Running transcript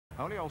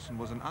Ole Olsen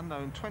was an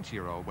unknown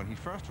 20-year-old when he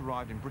first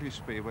arrived in British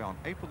Speedway on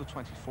April the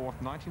 24th,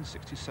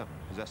 1967,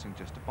 possessing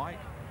just a bike,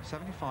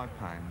 75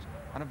 pounds,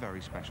 and a very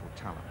special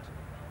talent.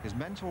 His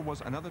mentor was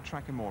another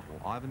track immortal,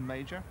 Ivan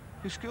Major,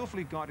 who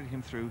skillfully guided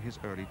him through his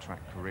early track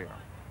career.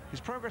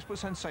 His progress was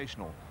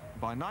sensational.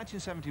 By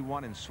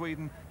 1971 in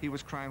Sweden, he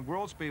was crowned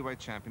World Speedway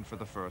champion for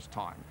the first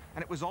time,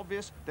 and it was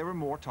obvious there were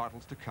more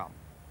titles to come.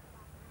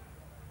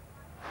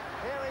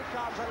 Here he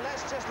comes, and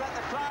let's just let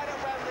the crowd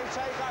at Wembley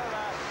take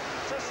over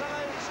to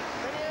salute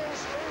the new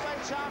Speedway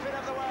champion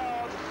of the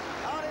world,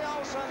 Ole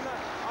Olsen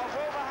of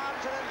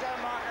Wolverhampton in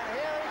Denmark, and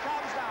here he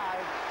comes now.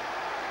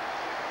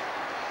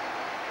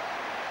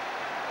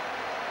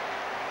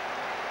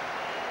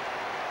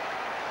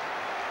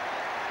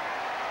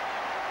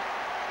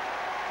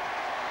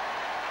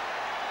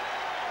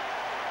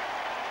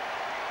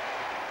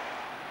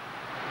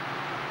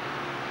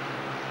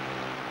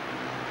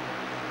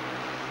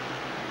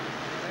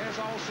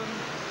 Olsen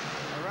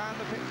around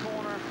the pit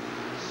corner,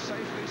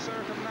 safely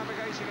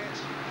circumnavigating it.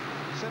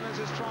 Simmons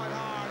has tried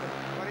hard,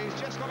 but he's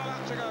just got a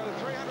lap to go.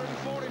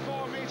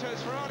 344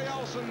 metres for Ole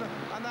Olsen,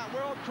 and that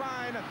world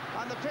crown,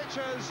 and the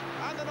pictures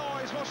and the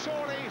noise will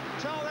surely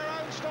tell their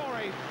own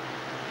story.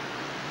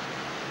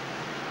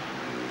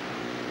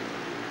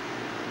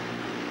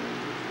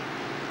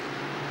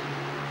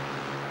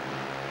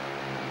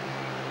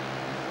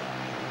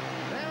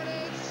 There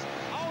it is,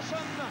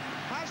 Olsen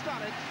has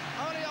done it.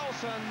 Ole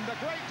Olsen, the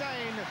Great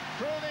Dane,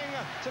 proving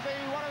to be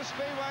one of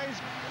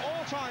Speedway's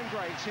all-time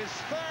greats, his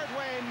third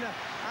win,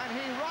 and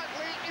he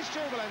rightly is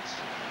jubilant.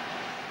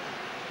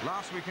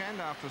 Last weekend,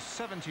 after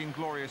 17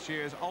 glorious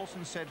years,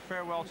 Olsen said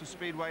farewell to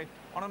Speedway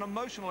on an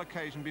emotional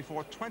occasion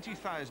before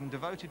 20,000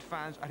 devoted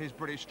fans at his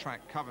British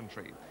track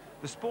Coventry.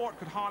 The sport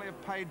could hardly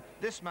have paid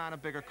this man a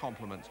bigger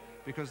compliment,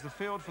 because the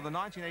field for the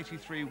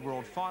 1983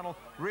 World Final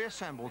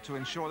reassembled to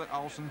ensure that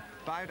Olsen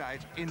bowed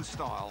out in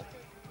style.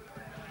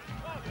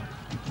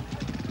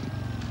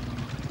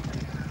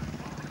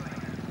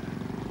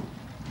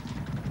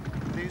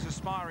 These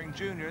aspiring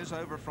juniors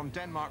over from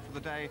Denmark for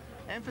the day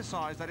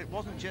emphasised that it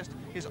wasn't just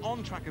his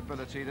on-track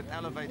ability that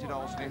elevated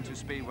Olsen into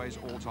Speedway's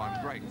all-time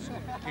greats.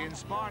 He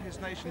inspired his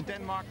nation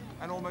Denmark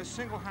and almost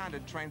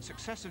single-handed trained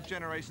successive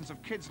generations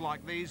of kids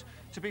like these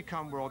to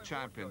become world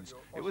champions.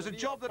 It was a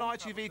job that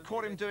ITV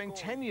caught him doing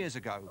 10 years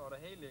ago.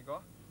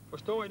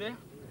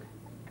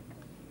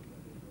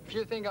 If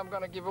you think I'm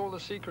going to give all the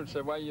secrets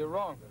away, you're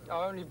wrong.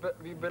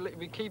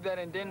 We keep that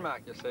in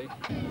Denmark, you see.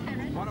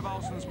 One of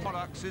Olsen's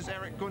products is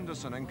Erik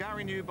Gundersen, and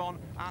Gary Newbon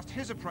asked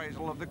his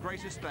appraisal of the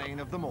greatest Dane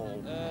of them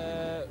all.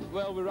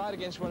 Well, we ride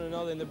against one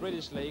another in the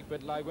British League,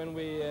 but like when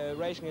we're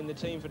racing in the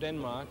team for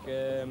Denmark,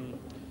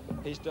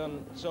 he's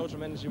done so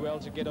tremendously well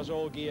to get us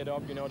all geared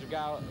up, you know, to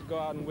go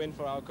out and win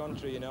for our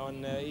country, you know,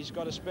 and he's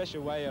got a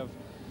special way of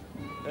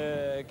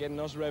getting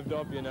us revved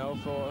up, you know,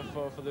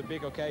 for the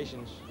big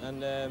occasions.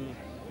 And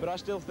but I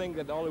still think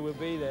that Ole will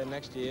be there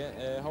next year,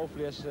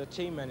 hopefully as a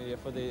team manager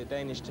for the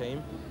Danish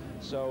team.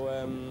 So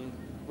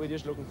we're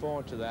just looking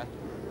forward to that.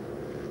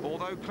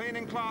 Although clean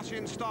and classy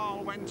in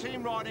style, when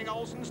team riding,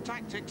 Olsen's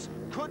tactics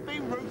could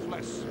be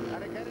ruthless.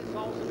 And again, it's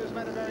Olsen who's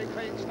made a very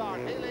clean start.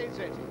 He leads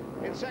it.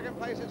 In second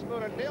place, it's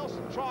Muller.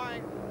 Nielsen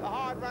trying the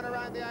hard run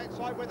around the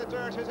outside where the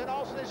dirt is, and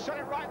Olsen is shut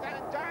it right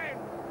down, and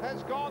down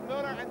has gone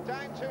Muller, and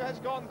down too has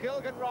gone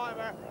Gilgen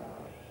Reimer.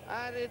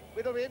 And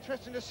it'll be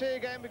interesting to see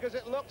again, because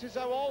it looked as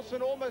though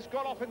Olsen almost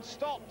got off and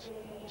stopped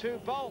to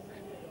bulk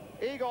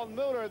Egon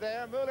Muller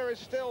there. Muller is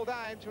still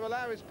down to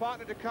allow his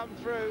partner to come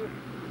through.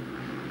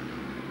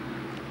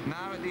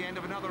 Now at the end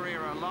of another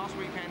era, last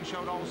weekend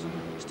showed Olsen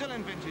still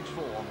in vintage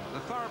form. The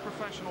thorough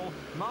professional,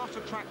 master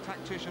track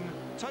tactician,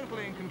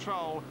 totally in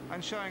control,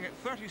 and showing at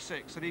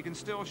 36 that he can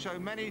still show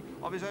many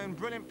of his own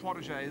brilliant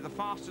protégés the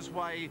fastest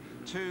way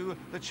to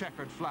the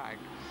checkered flag.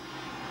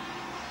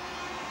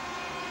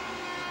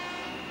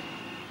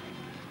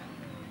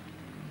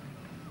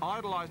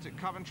 Idolised at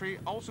Coventry,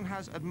 Olsen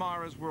has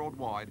admirers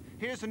worldwide.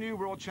 Here's the new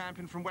world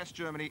champion from West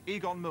Germany,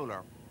 Egon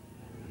Muller.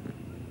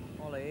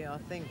 Ole, I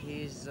think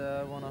he's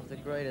one of the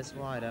greatest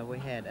riders we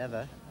had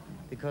ever,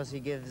 because he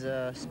gives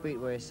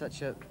Speedway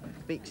such a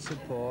big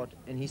support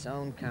in his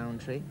own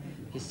country.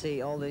 You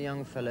see all the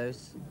young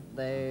fellows,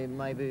 they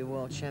may be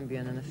world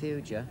champion in the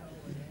future,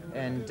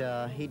 and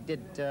he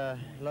did a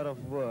lot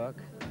of work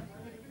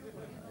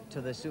to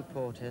the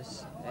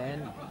supporters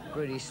and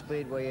British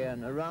Speedway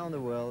and around the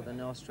world, in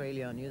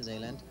Australia and New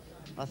Zealand.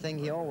 I think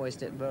he always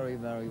did very,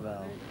 very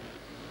well.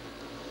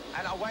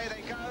 And away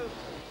they go.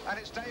 And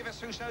it's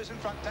Davis who shows in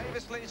front.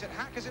 Davis leads it.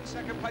 Hackers in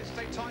second place.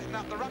 They tighten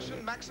up. The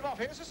Russian Maximov.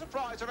 Here's a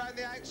surprise around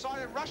the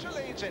outside, and Russia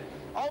leads it.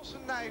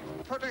 Olsen now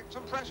putting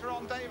some pressure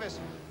on Davis.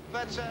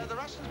 But the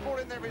Russians brought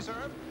in their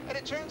reserve, and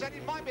it turns out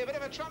he might be a bit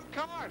of a trump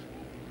card,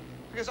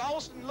 because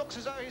Olsen looks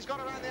as though he's got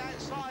around the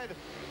outside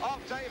of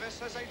Davis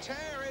as they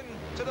tear in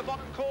to the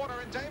bottom corner,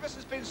 and Davis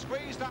has been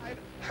squeezed out,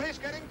 and it's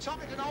getting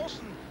tight, and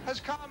Olsen has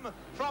come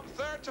from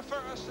third to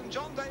first, and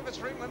John Davis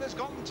for England has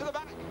gone to the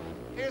back.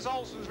 Here's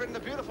Olsen's ridden a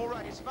beautiful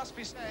race, must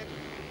be said.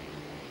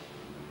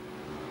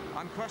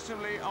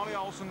 Unquestionably, Ollie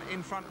Olsen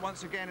in front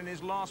once again in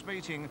his last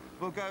meeting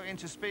will go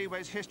into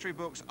Speedway's history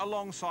books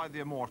alongside the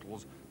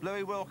immortals.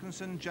 Bluey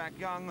Wilkinson, Jack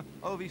Young,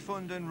 Ovi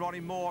Funden, Ronnie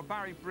Moore,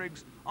 Barry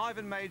Briggs,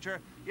 Ivan Major.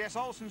 Yes,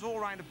 Olsen's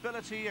all-round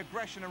ability,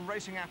 aggression and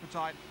racing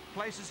appetite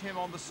places him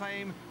on the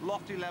same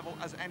lofty level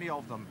as any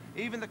of them.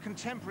 Even the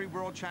contemporary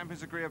world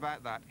champions agree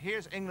about that.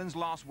 Here's England's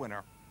last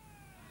winner.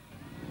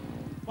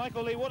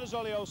 Michael Lee, what does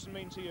Ollie Olsen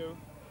mean to you?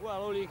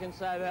 Well, all you can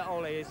say about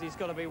Ollie is he's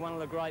got to be one of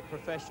the great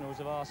professionals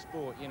of our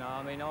sport, you know.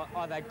 I mean,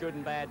 I've had good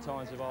and bad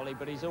times with Ollie,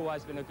 but he's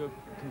always been a good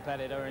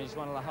competitor and he's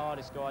one of the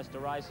hardest guys to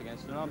race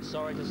against, and I'm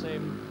sorry to see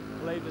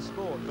him leave the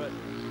sport, but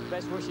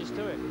best wishes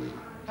to him.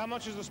 How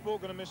much is the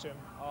sport going to miss him?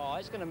 Oh,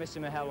 it's going to miss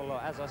him a hell of a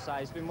lot. As I say,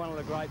 he's been one of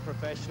the great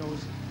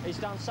professionals. He's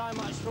done so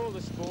much for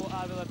the sport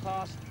over the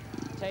past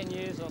 10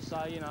 years or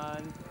so, you know,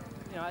 and,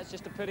 you know, it's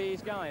just a pity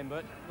he's going,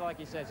 but like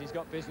he says, he's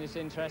got business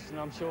interests, and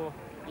I'm sure,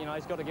 you know,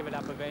 he's got to give it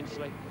up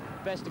eventually.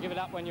 Best to give it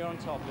up when you're on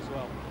top as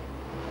well.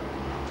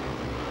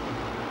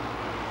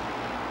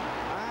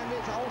 And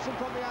it's Olsen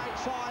from the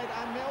outside,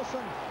 and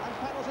Nilsson, and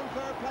Pedals in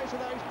third place,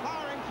 although he's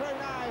powering through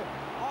now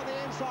on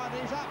the inside,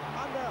 and he's up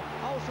under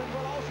Olsen.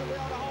 Will Olsen be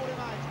able to hold him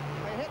out?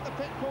 They hit the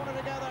pit corner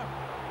together,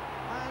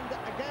 and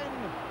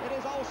again, it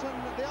is Olsen,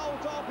 the old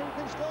dog, who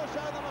can still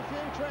show them a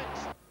few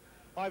tricks.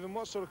 Ivan,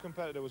 what sort of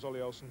competitor was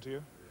Ollie Olsen to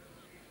you?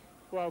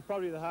 Well,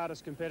 probably the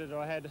hardest competitor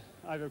I had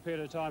over a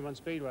period of time on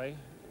Speedway.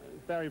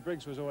 Barry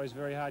Briggs was always a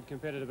very hard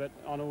competitor, but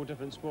on all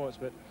different sports.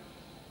 But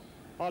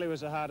Ollie was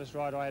the hardest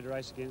rider I had to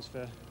race against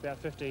for about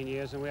 15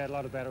 years, and we had a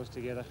lot of battles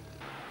together.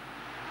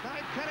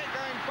 Dave Kennett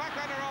going back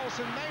under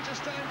Olsen. Major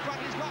still in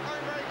front. He's not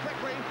going very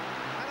quickly.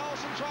 And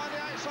Olsen trying the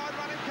outside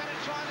run, and Kennett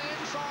trying the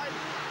inside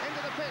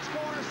into the pits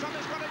corner.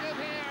 Something's got to give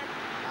here,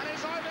 and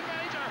it's Ivan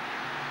Major.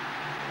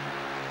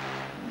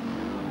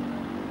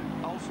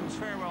 Olsen's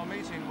farewell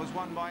meeting was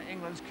won by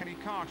England's Kenny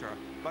Carter,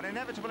 but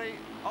inevitably,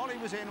 Ollie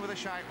was in with a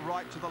shout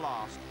right to the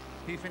last.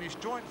 He finished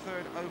joint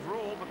third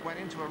overall, but went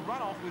into a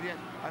run-off with yet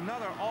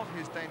another of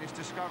his Danish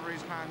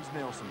discoveries, Hans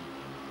Nielsen.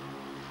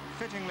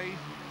 Fittingly,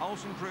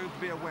 Olsen proved to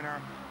be a winner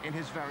in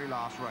his very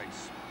last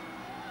race.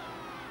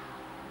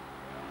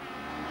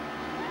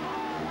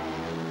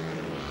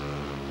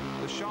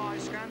 The shy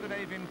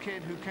Scandinavian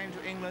kid who came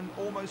to England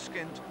almost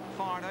skint,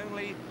 fired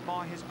only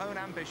by his own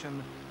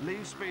ambition,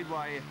 leaves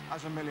Speedway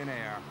as a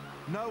millionaire.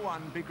 No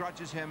one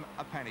begrudges him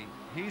a penny.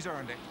 He's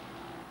earned it.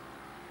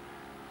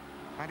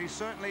 And he's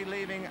certainly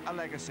leaving a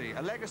legacy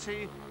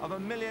of a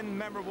million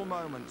memorable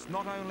moments,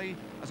 not only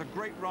as a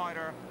great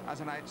rider,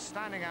 as an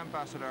outstanding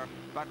ambassador,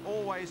 but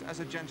always as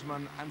a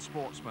gentleman and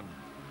sportsman.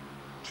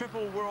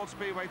 Triple World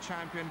Speedway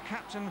champion,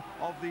 captain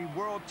of the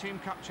World Team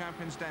Cup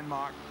champions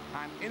Denmark,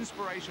 and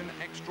inspiration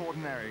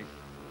extraordinary.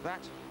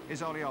 That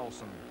is Ollie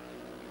Olsen.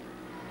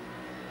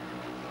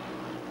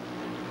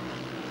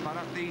 But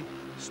at the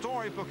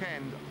storybook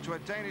end to a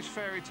Danish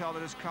fairy tale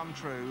that has come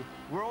true,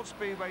 World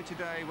Speedway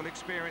today will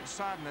experience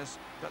sadness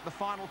that the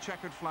final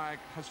checkered flag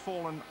has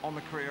fallen on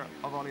the career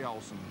of Ollie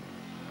Olsen.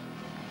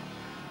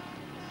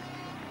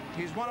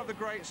 He's one of the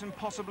greats and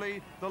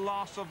possibly the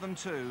last of them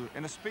too,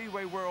 in a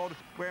Speedway world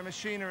where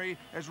machinery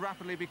is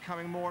rapidly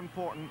becoming more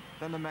important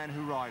than the men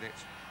who ride it.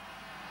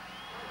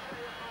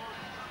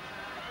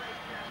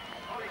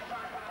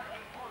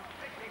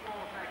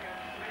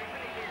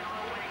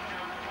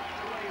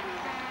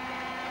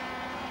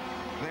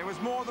 There was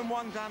more than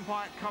one dampier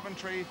at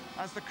Coventry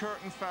as the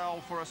curtain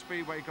fell for a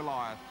Speedway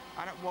Goliath,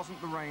 and it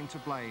wasn't the rain to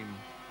blame.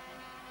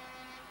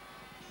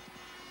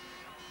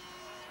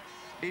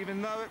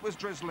 Even though it was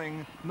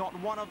drizzling, not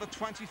one of the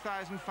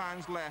 20,000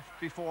 fans left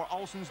before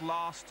Olsen's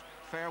last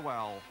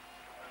farewell.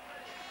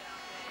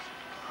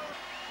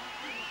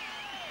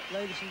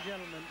 Ladies and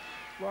gentlemen,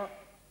 well,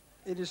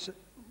 it is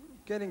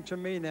getting to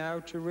me now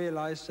to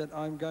realize that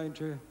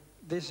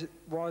this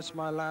was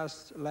my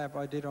last lap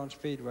I did on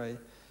Speedway.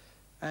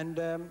 And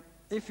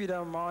if you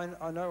don't mind,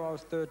 I know I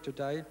was third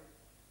today.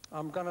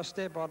 I'm going to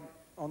step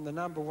on the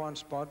 #1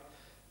 spot,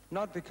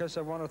 not because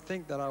I want to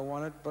think that I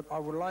won it, but I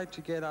would like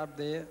to get up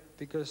there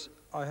because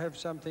I have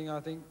something I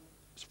think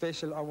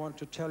special I want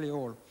to tell you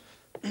all.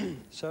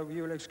 So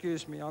you will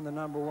excuse me on the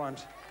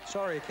 #1s.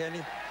 Sorry,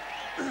 Kenny.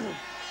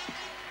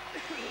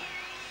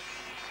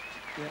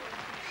 Yeah.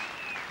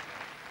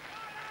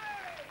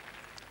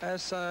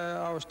 As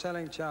I was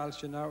telling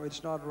Charles, you know,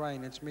 it's not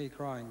rain, it's me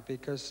crying,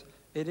 because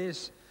it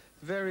is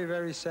very,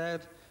 very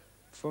sad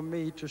for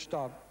me to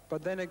stop.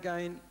 But then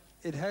again,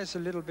 it has a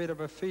little bit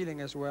of a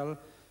feeling as well,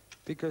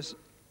 because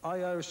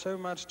I owe so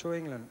much to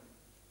England.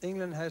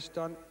 England has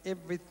done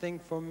everything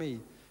for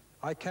me.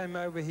 I came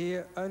over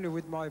here only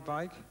with my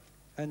bike,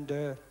 and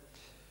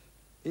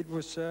it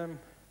was,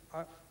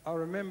 I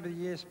remember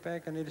years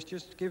back, and it's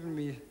just given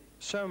me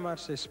so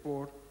much, this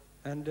sport.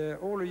 And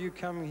all of you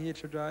coming here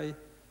today,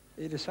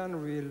 it is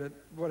unreal that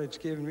what it's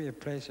given me a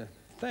pleasure.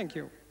 Thank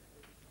you.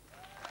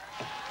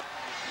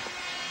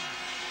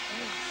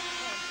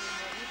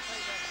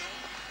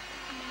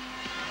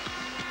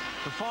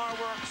 The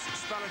fireworks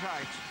spell it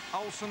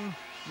out. Olsen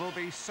will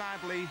be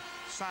sadly,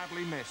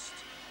 sadly missed.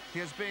 He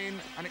has been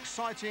an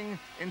exciting,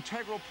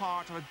 integral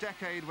part of a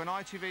decade when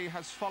ITV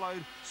has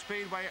followed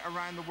Speedway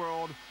around the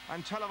world,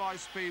 and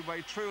televised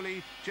Speedway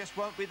truly just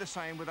won't be the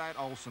same without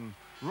Olsen.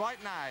 Right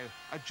now,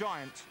 a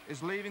giant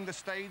is leaving the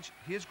stage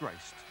he has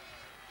graced.